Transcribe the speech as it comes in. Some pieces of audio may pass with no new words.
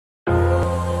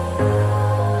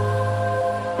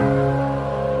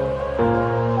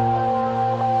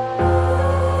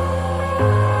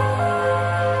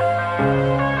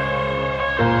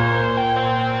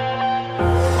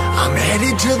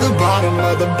bottom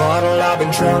of the bottle, I've been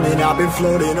drowning, I've been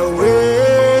floating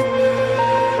away.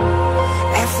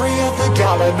 Every other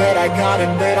dollar that I got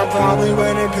in bed, I probably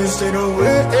went and pissed it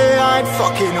away. I ain't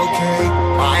fucking okay,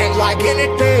 I ain't liking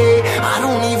it, babe. I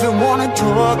don't even wanna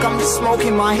talk, I'm just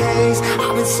smoking my haze.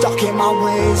 I've been stuck in my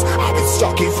ways, I've been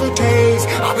stuck here for days.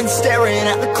 I've been staring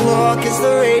at the clock as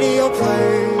the radio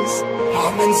plays.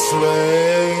 I'm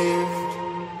enslaved.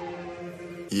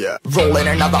 Yeah.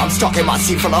 Rolling another, I'm stuck in my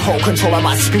seat for the whole control of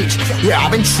my speech. Yeah,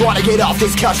 I've been trying to get off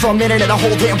this couch for a minute and a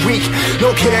whole damn week.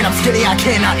 No kidding, I'm skinny, I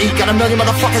cannot eat. Got a million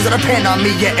motherfuckers that depend on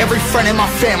me. Yeah, every friend in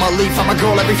my family, from a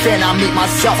girl, every fan I meet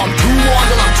myself. I'm too on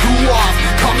till I'm too off.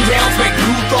 Come down to make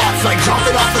new thoughts, like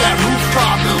jumping off of that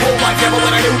rooftop. Hold my devil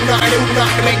when I knew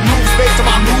not to make moves based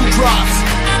on my mood drops.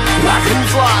 Like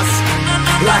who's lost?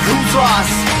 Like who's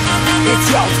lost? It's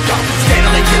yo,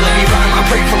 steadily killing me, running my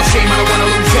brain full of shame. I don't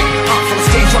wanna lose it. Full of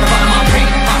stage, trying to find my pain.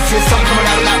 I see the sun coming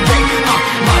out of that rain.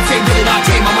 My day really not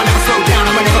tame. I'ma never slow down,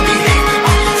 I'ma never behave.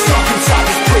 Stuck inside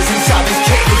this prison, inside this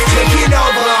cage, it's taking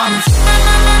over.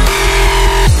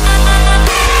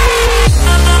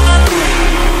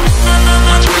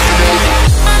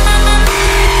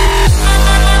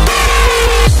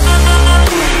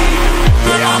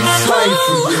 Yeah, I'm a slave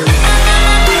for you.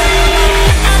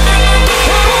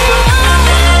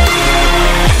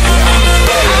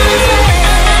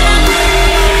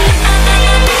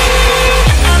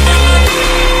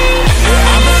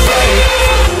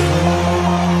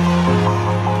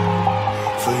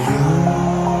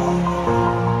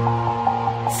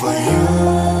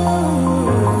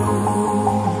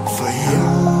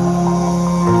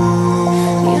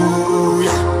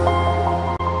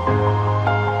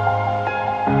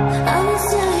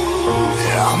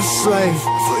 I'm a slave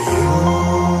for you.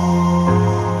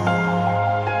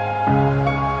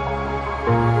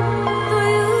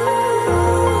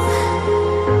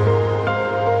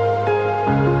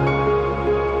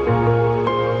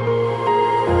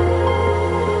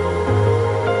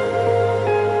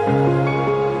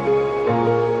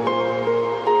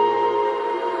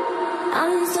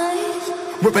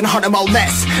 Ripping harder, more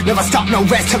less. Never stop, no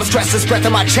rest. Till the stress is breath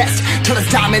in my chest. Till it's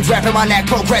diamonds wrapping my neck.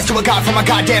 Progress to a god from a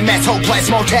goddamn mess. Hopeless,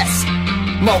 more tests,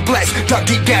 more blessed. Dug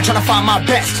deep down trying to find my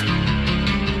best.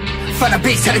 Find a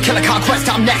beast, had to kill a conquest.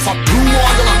 I'm next. I'm too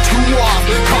on till I'm too off.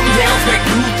 Come down, make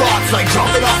new thoughts, like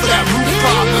jumping off of that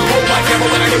rooftop. Hold my devil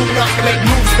when I knew not to make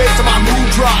moves based on my mood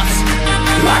drops.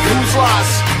 Like who's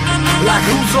lost? Like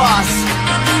who's lost?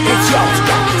 It's yo,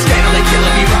 steadily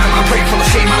killing me, running my brain full of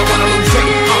shame. I don't wanna lose it.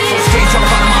 I'm full of stage, trying to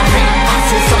find my pain. I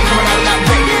see something